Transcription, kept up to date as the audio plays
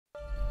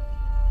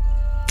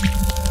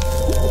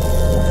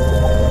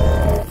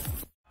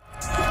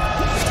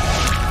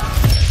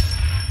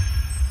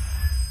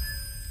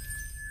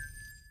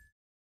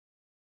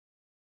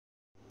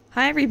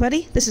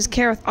everybody, this is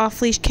Kara with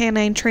Off Leash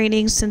Canine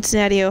Training,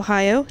 Cincinnati,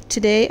 Ohio.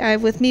 Today I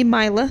have with me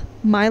Myla.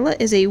 Myla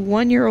is a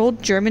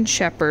 1-year-old German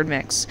Shepherd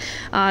mix.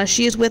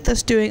 She is with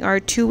us doing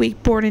our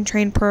 2-week board and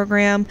train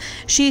program.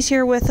 She's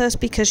here with us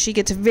because she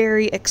gets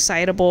very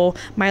excitable.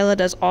 Myla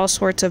does all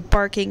sorts of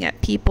barking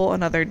at people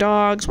and other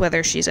dogs,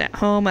 whether she's at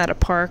home, at a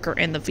park, or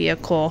in the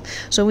vehicle.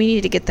 So we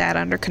need to get that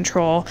under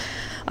control.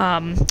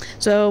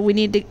 So we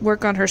need to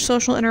work on her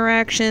social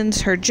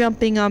interactions, her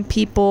jumping on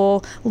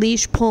people,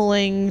 leash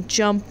pulling,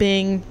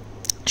 jumping.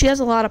 She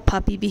has a lot of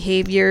puppy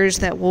behaviors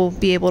that we'll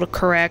be able to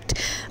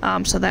correct,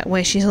 so that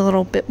way she's a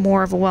little bit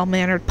more of a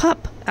well-mannered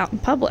pup out in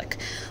public.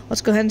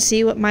 Let's go ahead and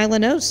see what Myla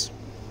knows.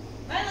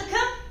 Myla,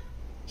 come.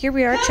 Here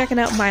we are checking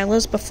out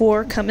Myla's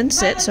before come and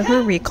sit, so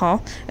her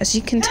recall. As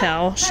you can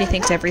tell, she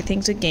thinks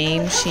everything's a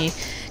game. She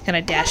kind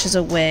of dashes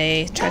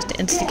away, tries to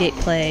instigate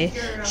play.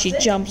 She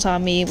jumps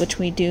on me, which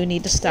we do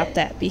need to stop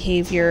that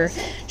behavior.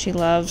 She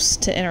loves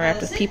to interact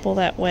with people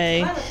that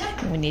way,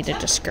 and we need to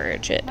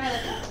discourage it.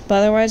 But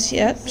otherwise,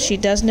 yep, she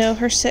does know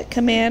her sit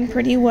command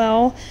pretty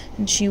well,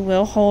 and she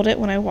will hold it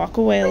when I walk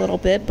away a little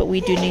bit, but we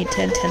do need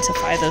to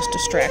intensify those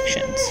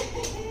distractions.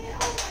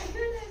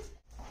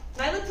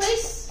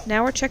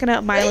 Now we're checking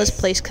out Myla's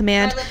place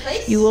command.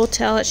 You will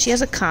tell that she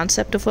has a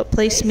concept of what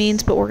place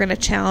means, but we're going to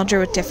challenge her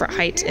with different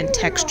heights and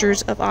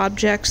textures of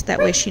objects. That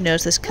way she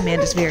knows this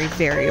command is very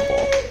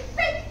variable.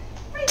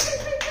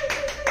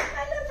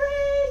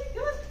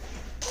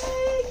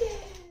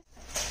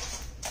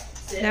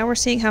 Now we're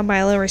seeing how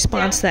Myla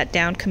responds to that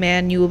down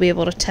command. You will be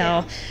able to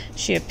tell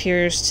she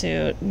appears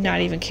to not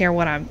even care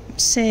what I'm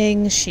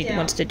saying. She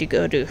wants to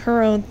go do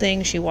her own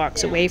thing. She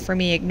walks away from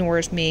me,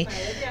 ignores me,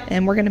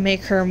 and we're going to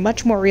make her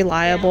much more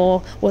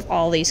reliable with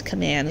all these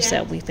commands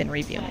that we've been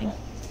reviewing.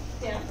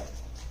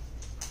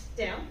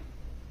 Down.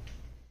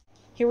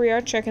 Here we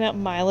are checking out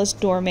Myla's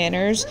door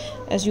manners.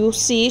 As you will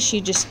see, she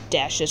just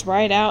dashes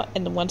right out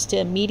and wants to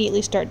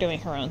immediately start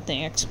doing her own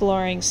thing,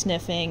 exploring,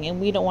 sniffing,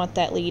 and we don't want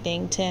that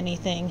leading to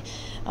anything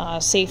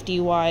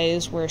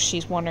safety-wise where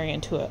she's wandering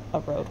into a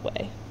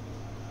roadway.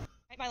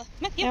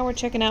 Now we're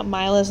checking out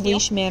Myla's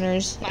leash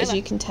manners. As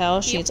you can tell,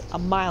 she's a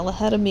mile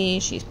ahead of me.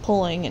 She's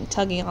pulling and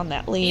tugging on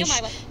that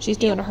leash. She's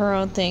doing her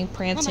own thing,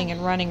 prancing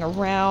and running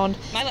around.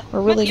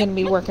 We're really going to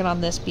be working on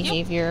this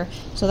behavior,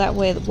 so that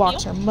way the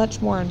walks are much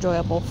more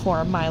enjoyable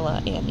for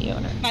Myla and the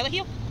owner. Myla,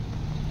 heel.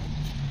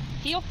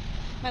 Heel.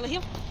 Myla,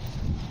 heel.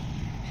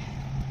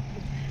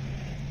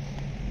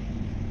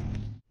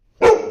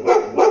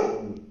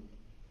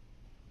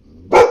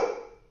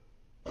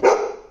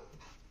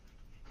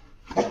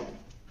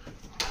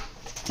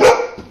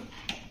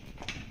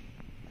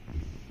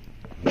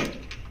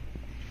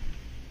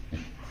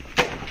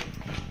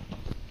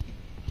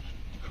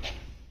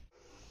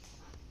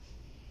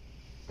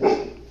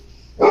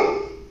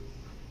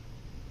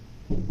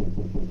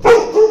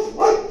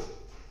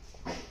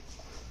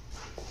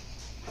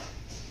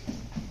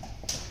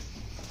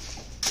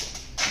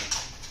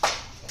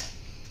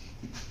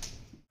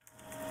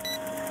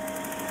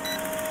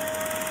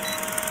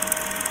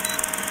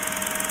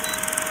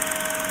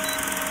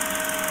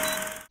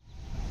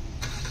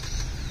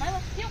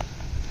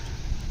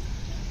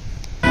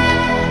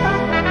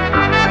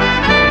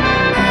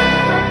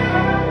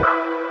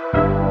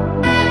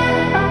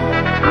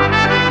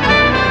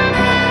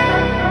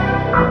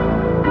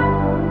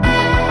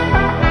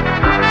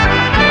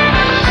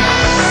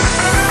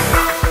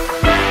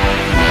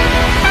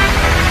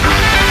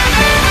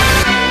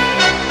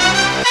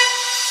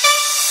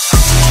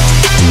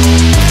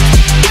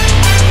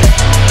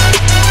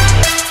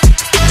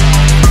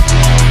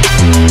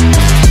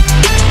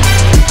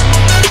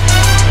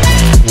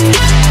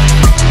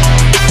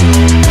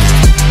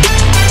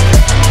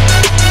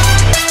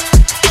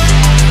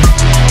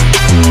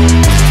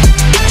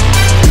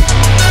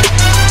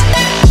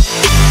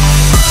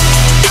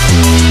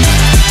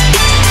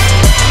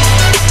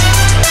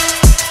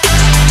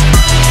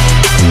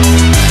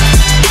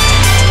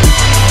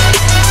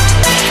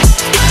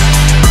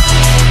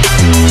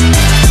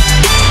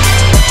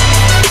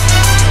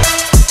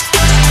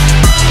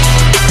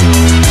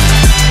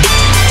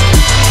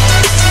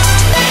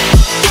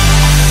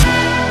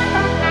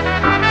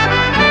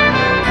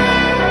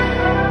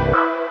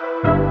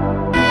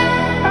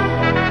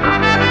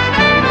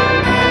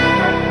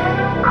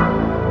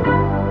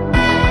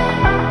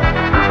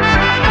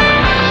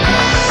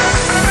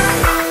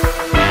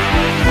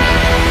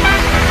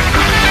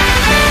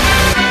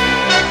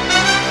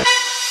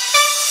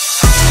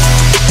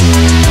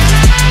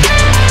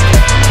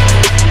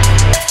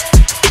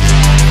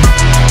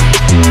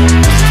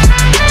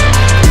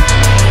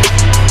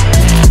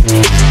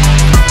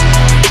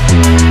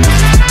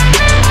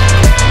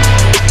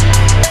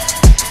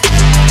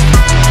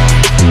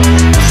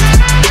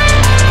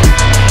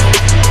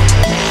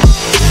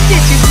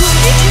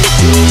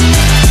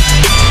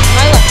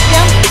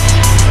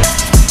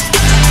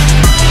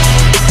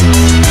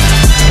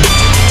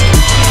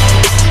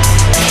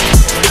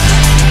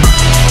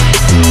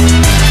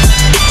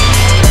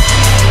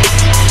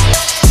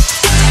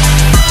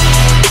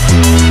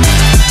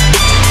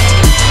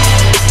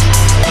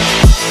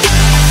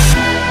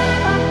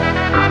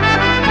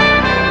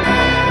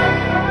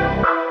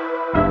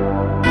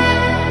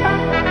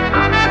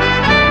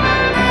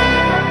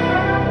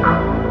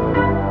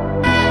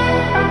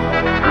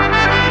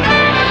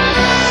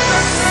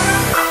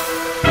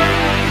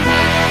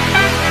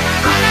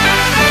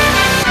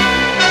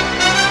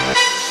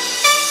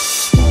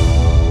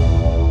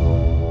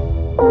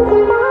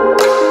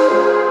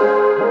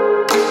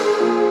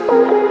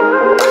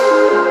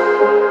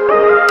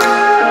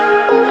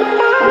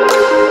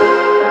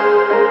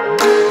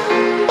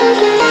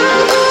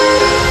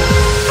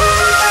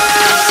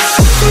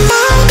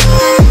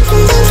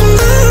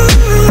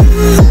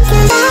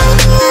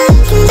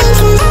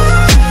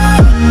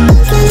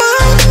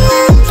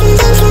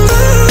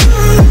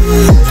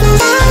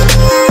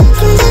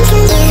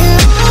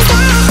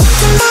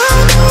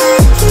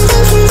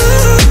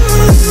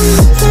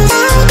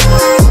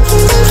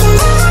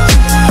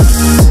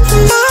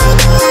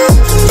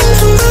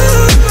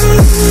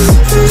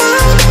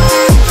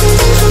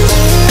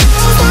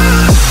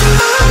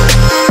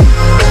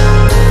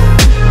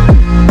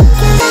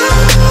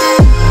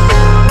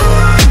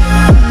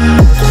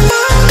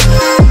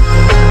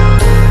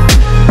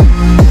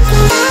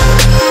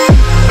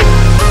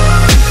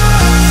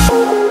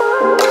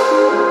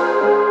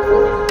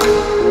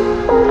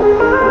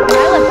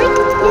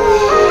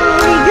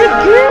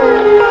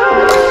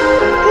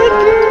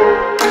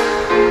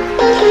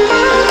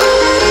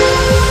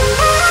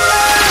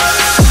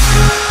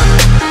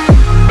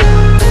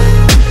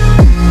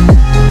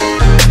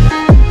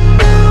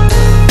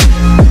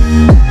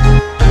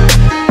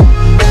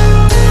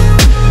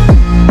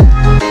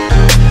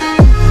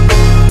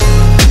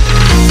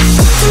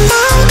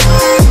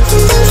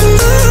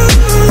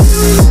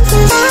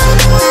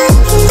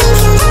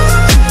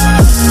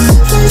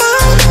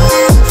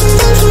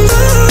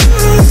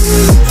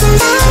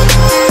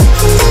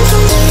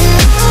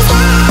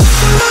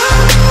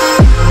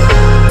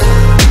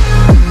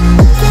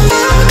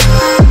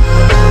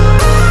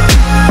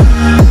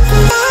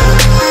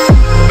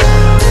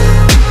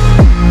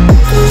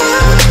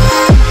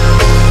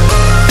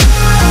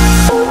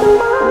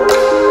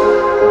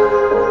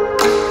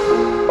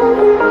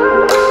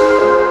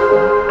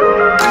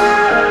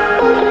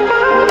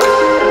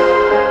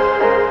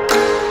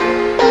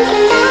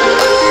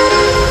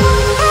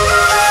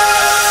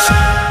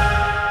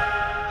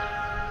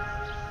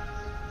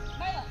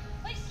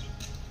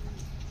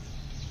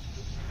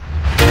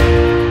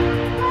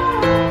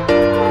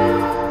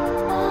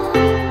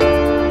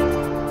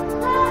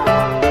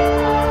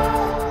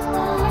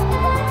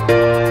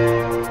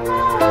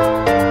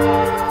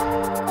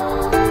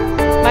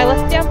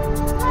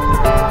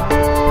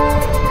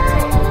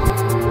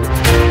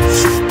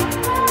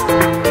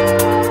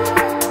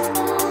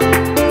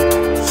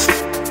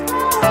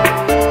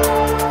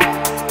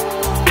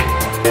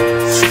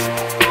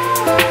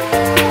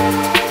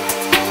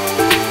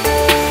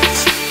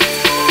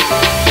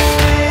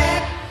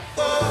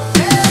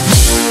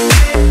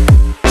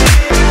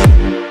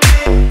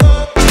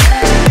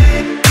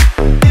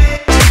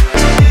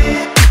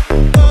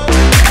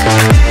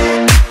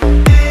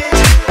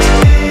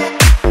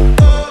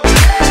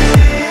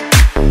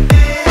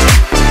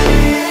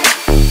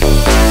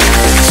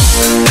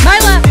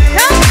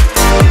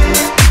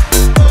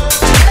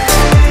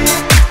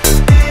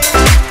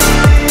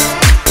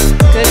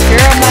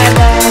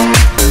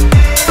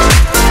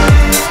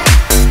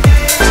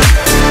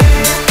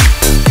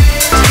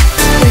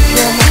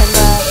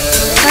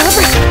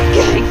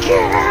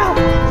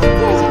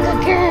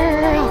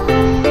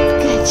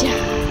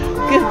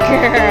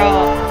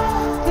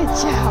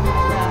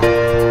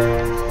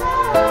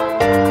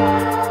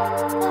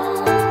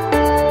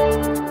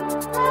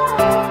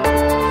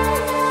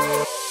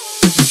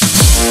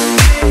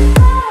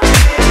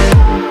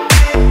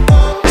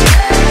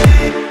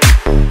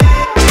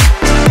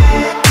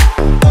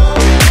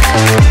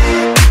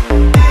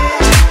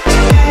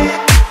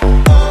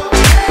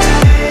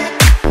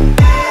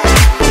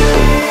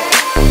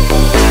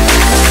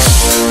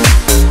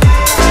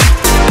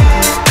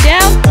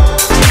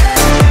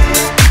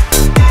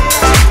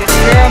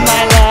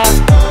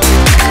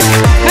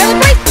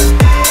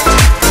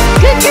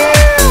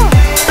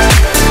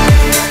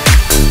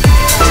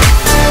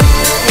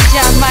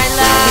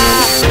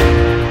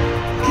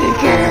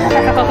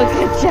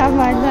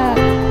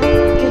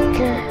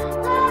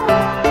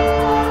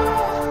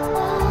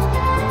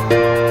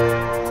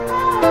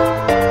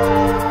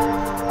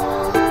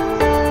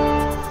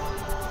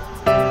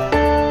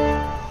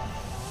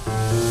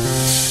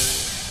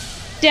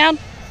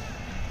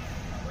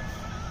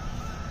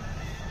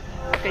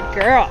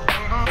 Good girl.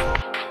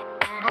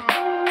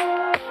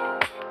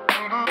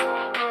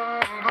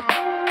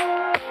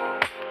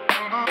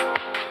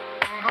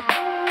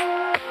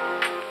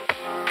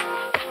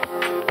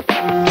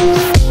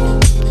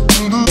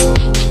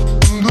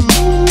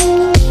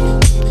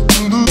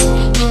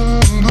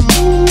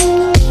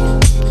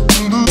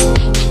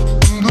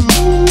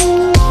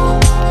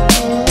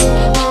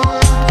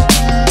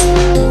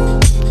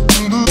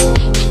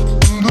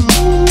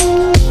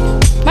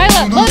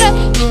 Myla, load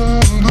up.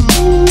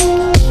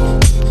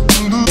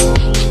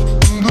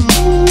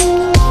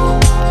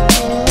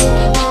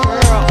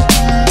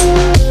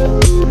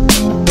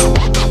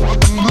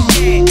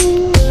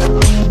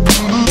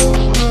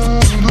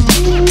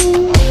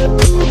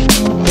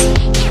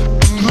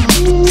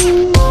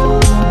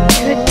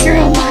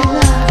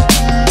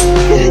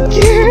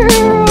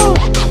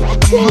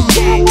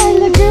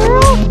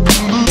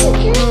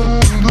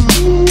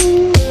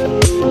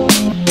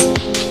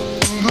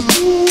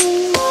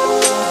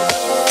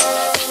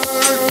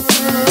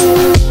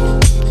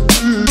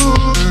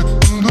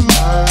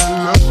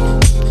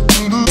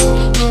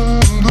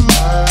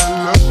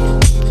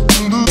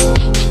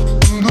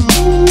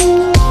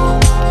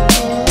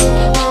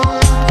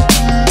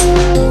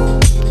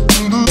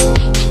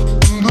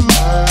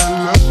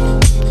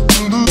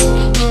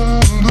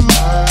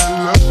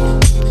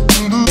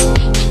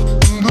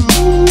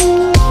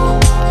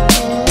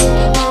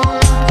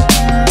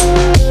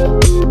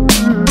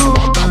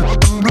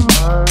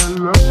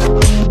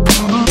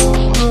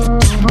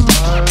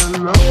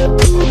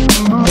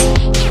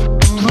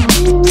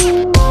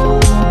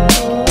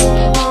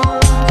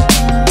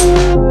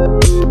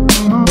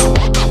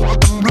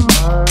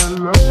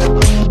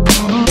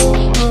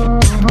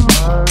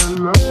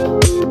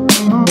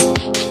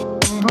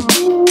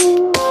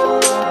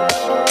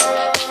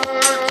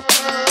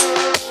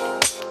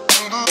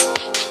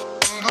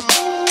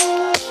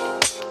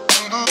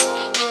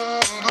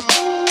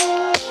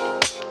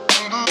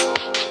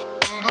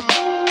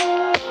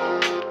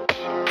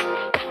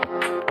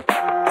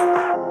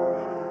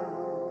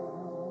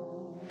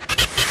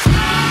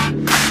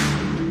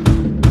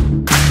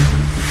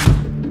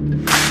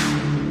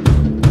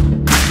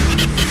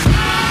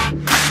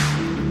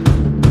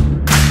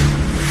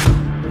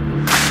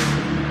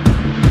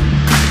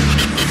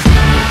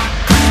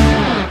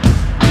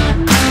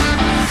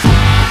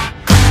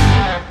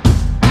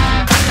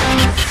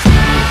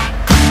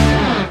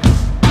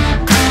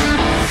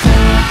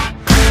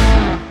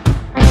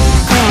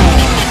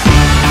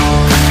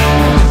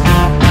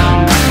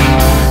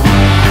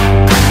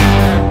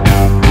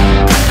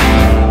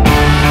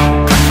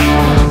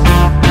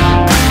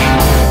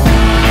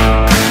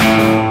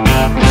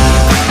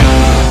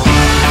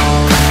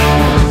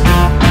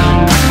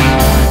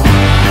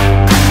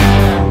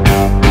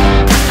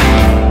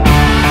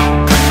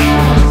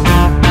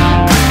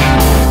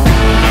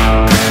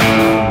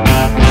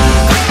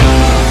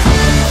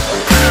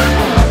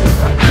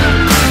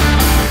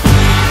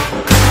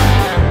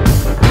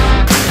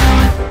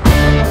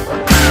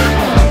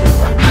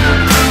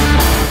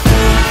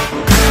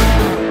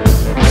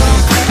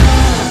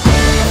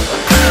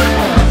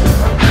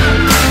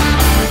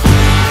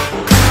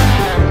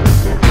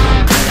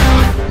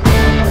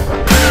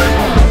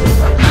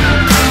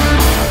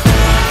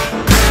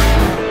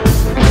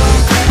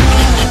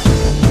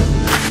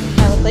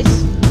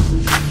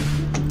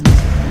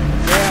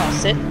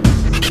 Sit.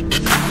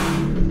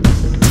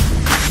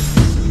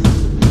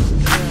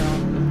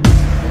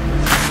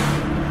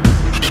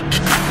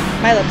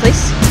 Myla,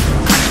 please.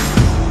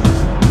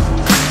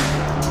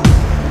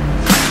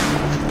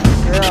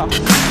 Girl.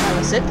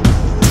 Myla, sit.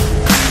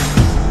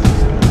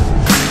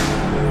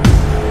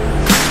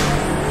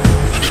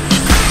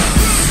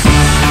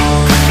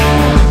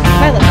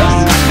 Myla,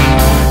 please.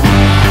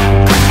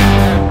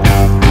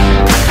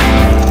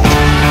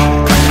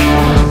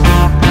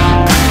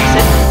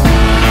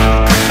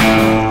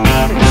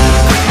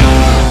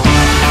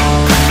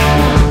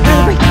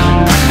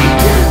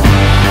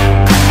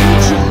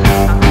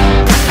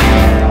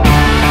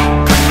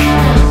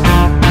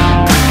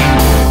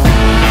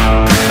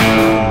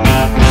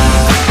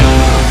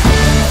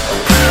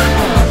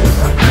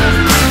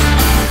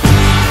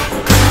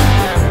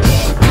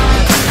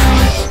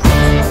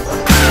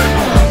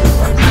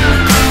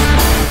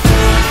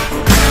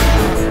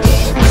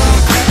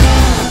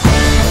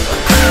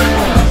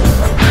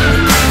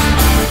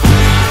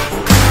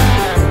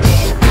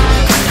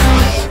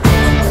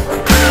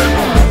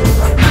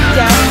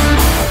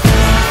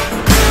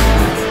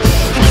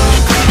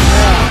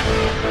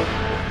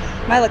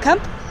 Myla,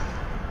 come.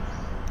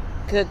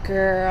 Good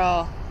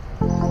girl.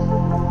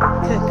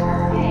 Good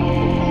girl.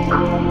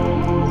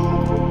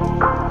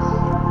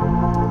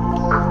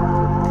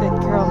 Good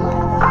girl,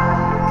 Myla.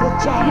 Good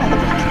job, Myla.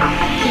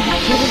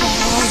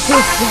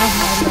 Good job,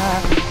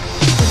 Myla.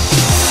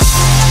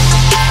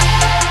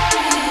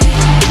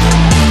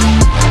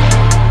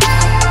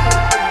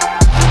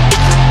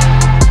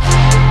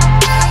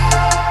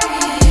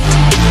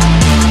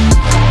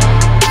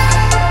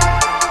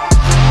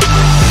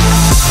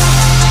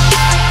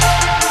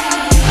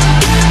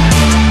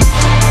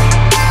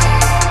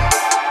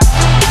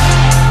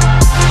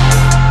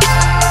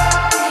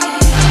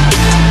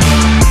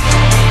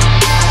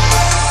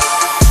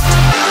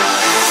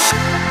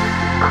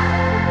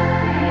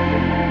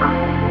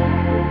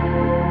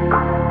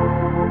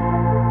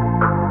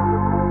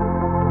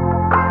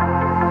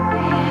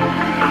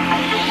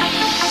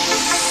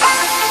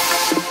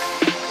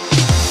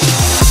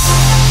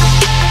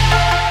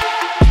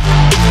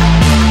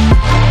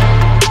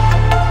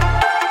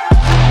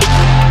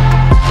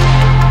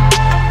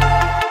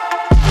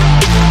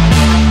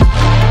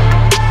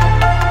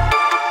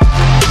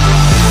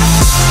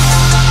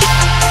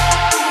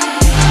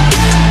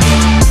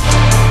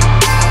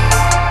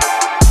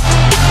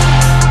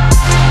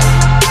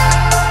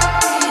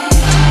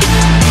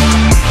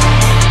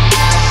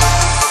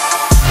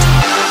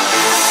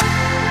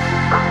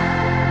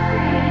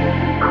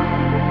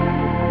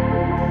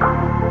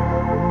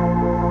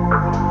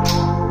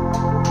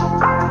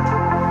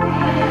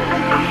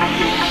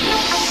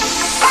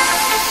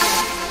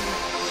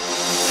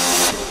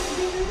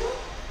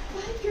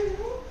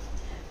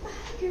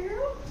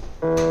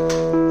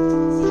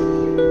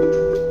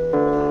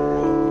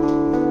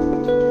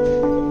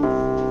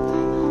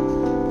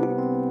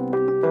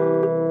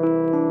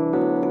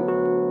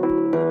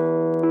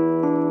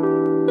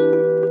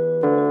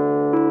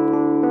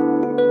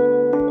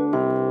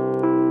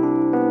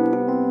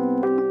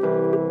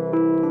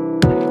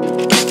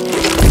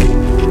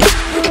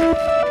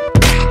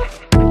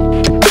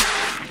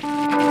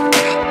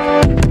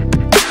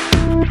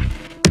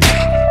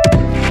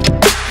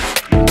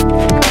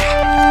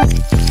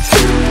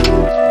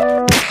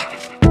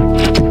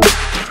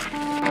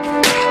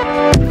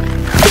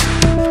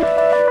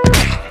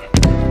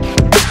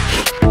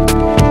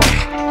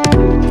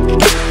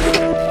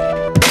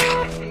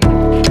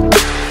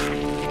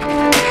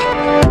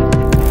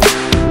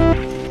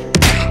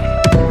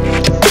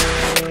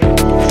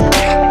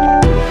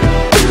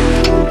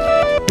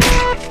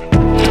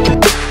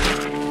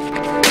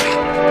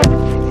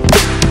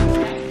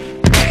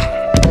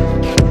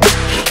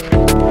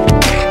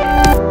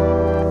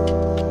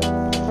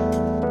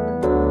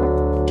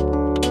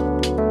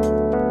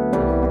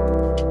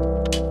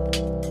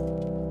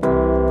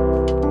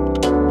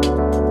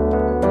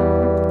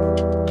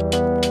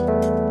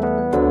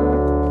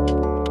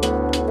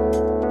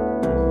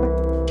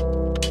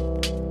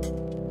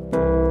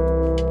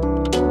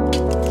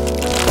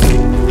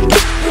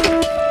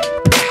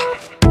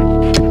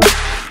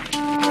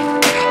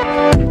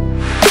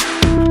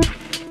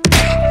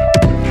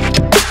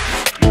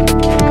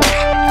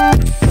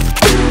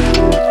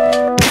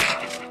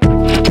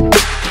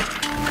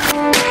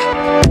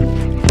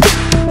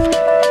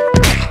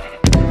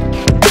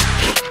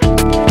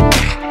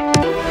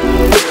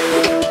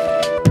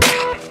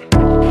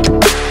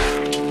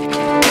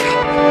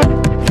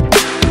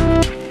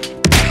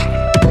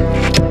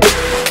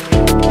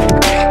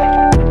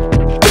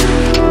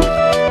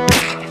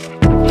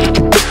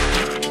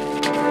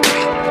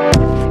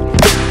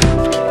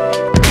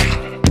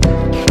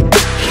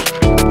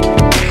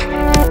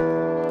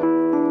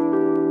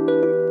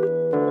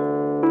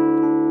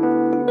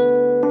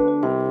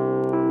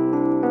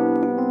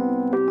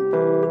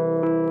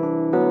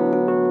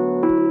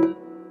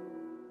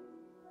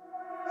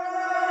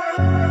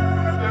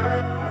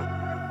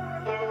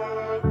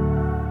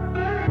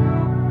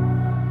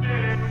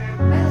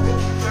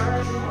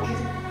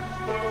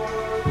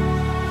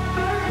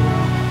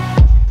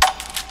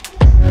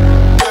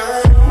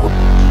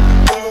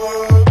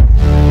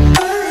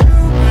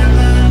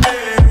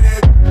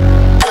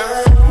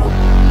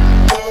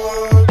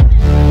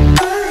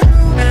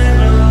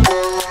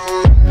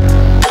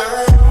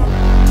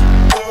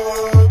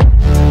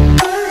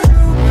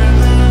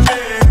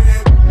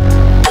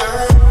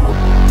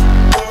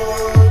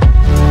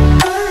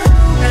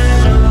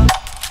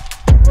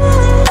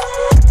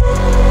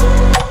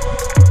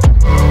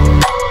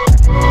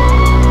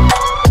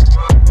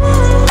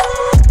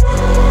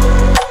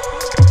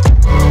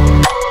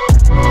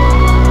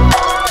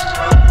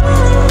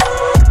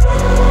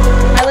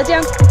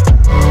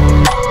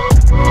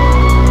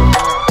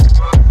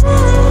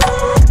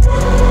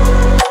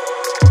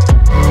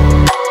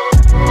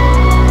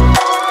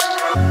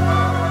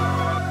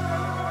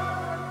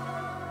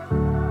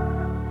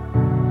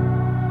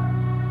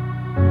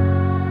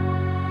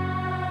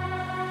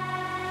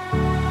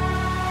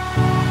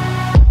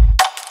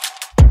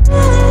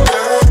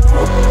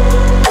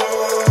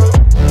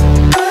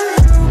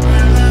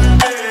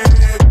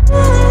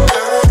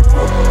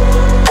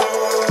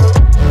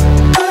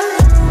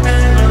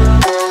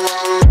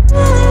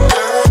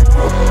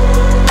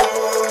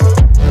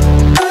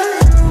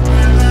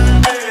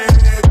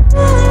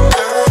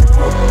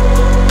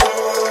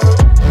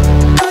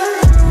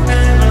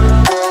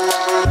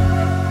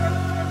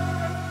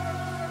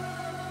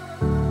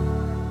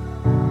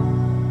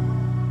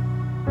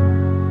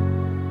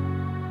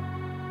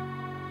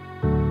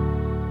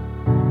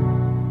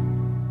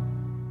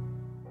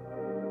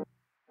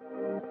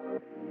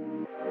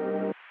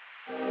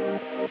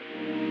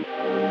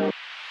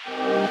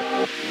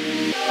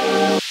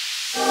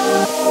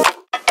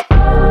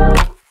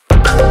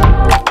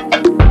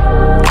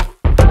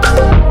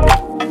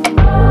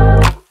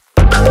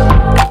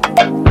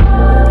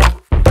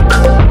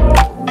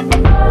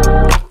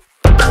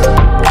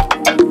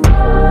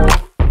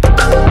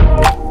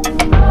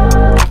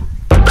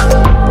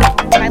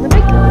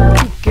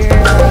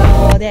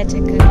 that's a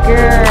good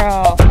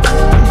girl. Good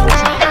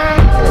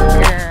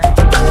girl.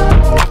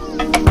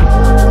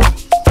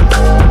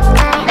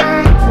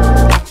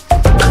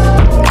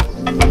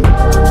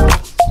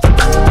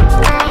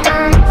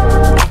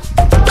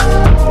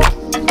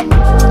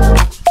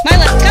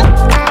 Myla, come.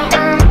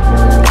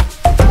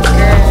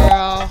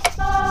 Girl.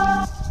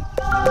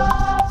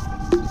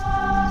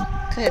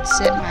 Good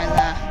sit,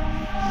 Myla.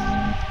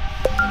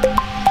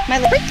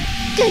 Myla, break.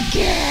 Good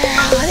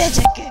girl. That's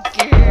a good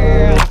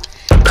girl.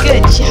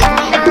 Good job,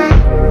 Myla.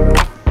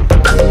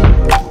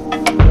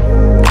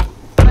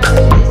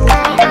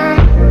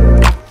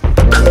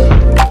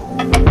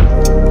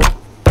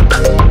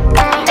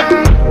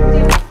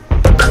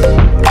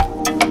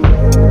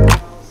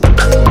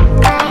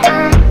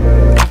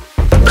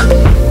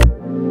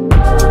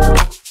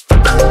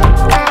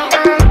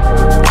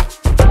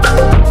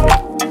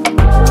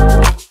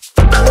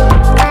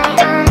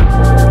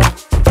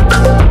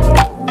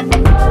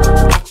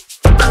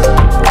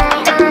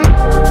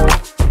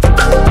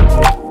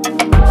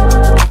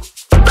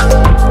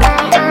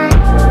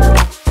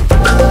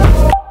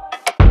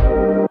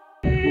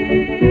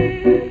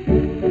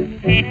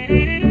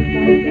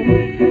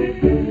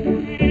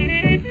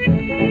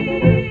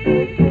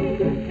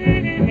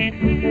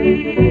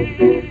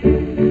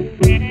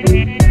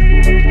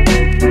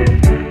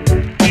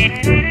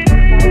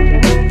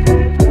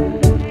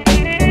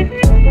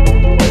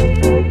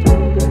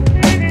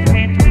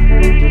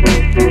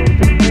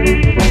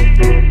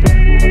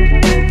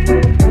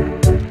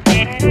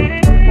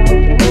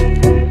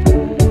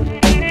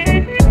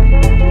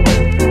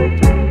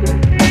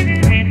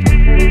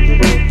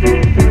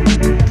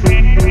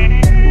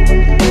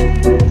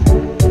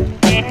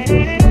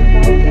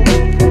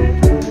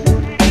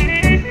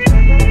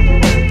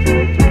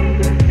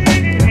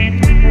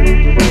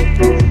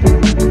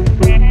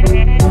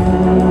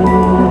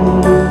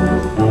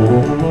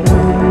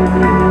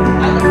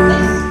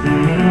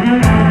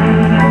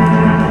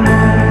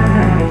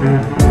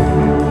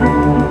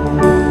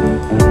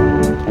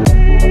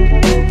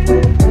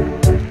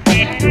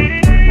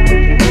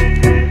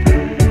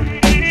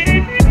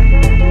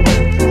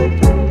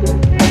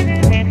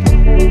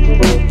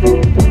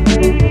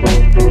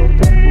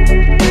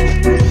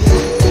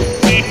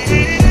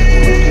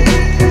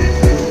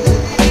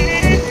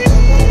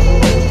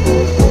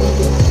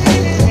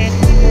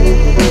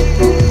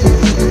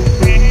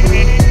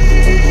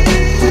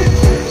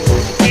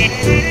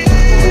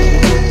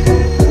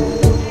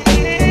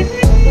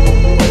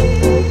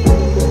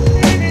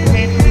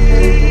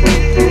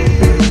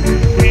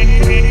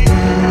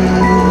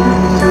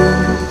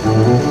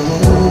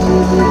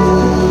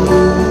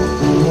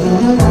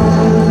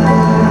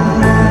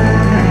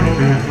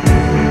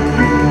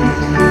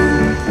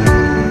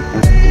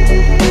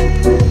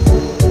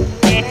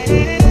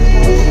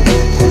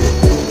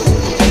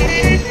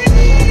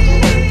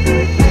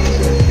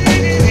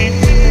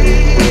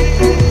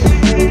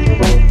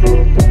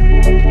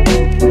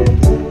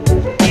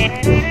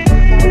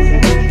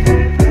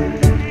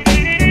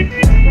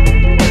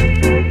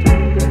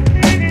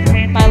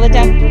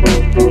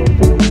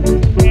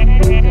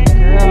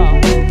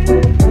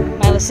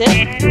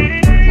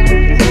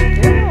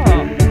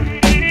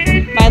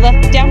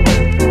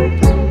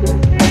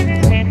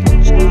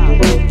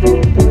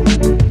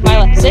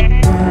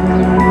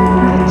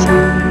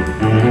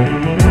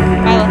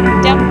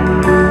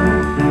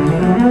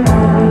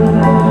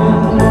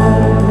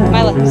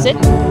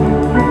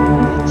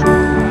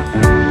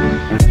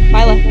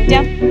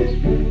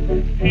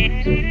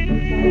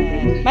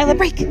 Myla,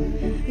 break.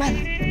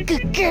 Myla,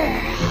 good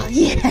girl.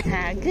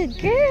 Yeah, good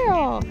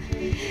girl.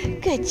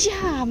 Good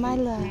job,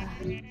 Myla.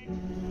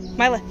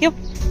 Myla, heel.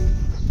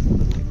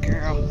 Good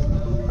girl.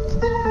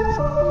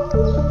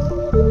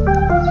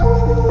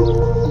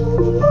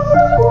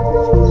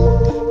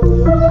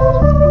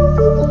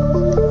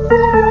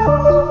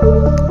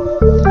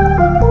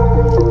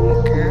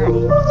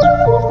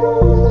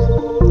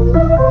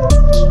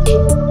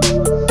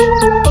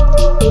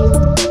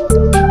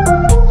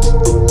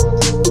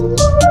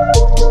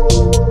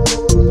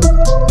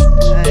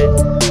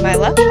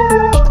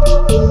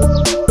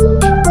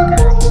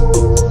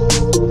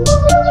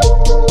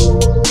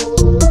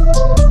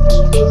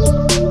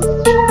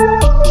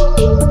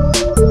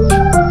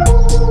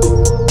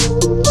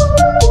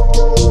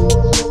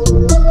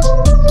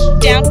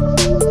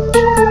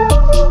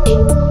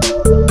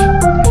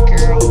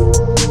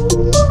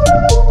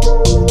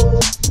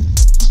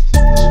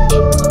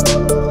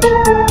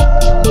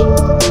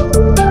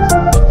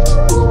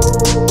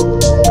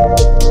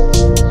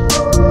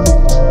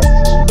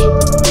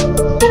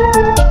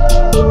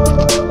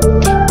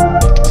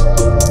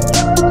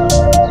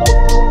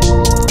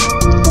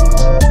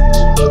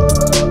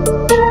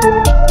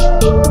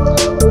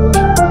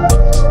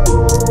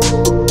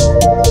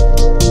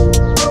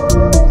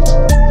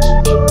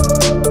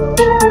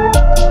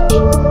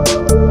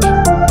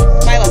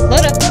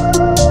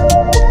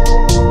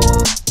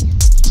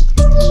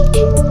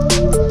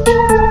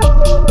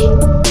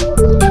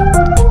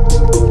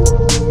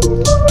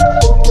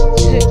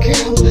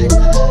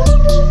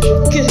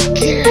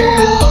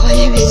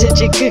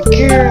 good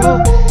girl.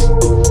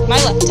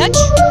 Myla, touch.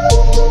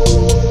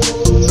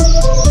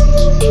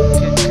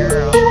 Good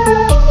girl.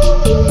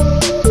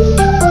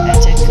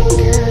 That's a good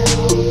girl.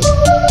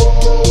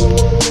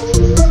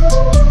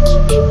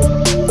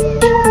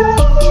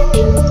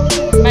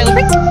 Myla,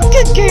 break.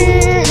 Good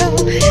girl.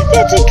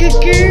 That's a good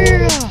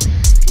girl.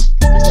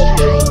 Go say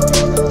hi.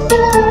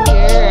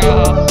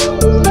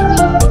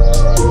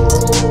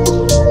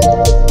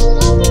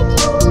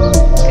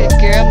 Good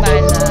girl,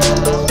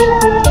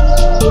 Myla.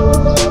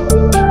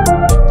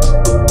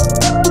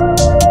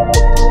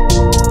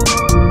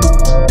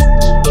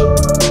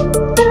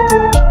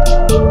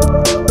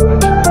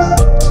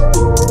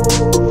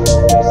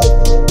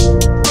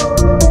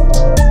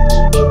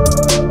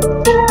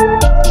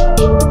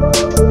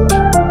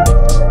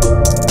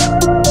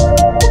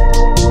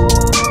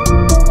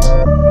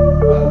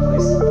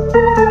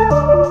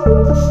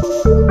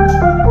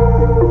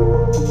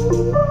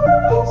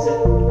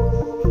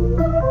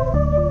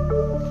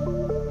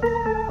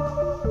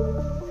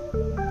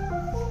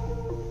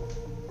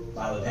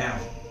 Myla down.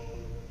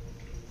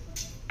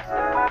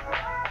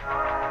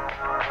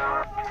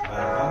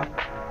 Myla come.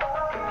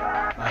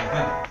 Myla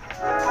come.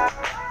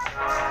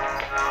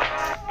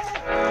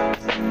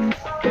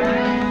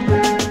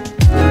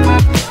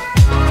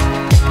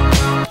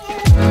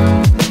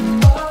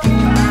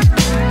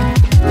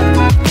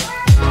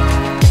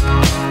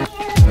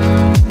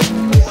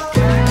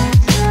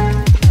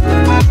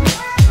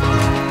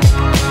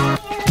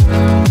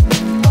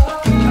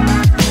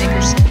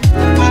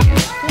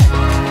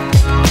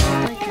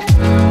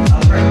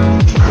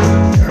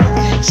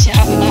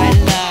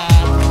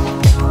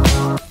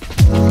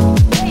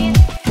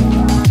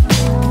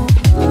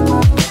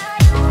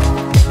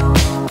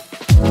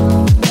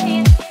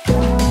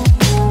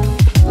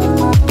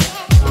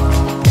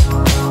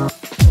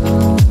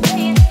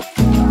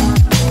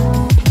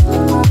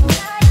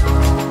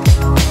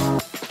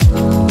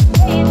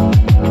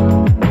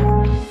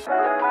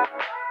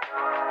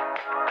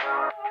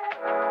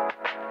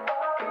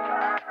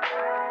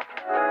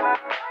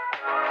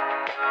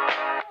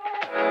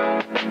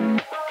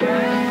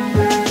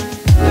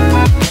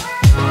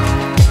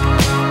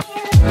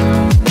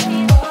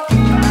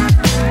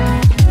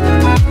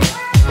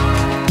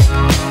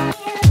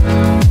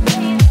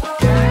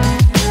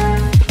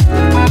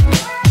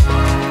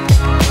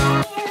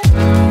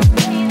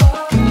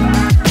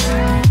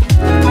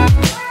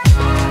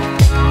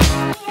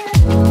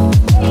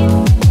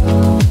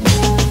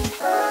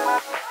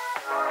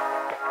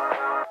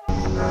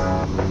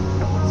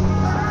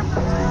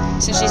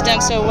 Since she's done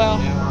so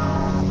well.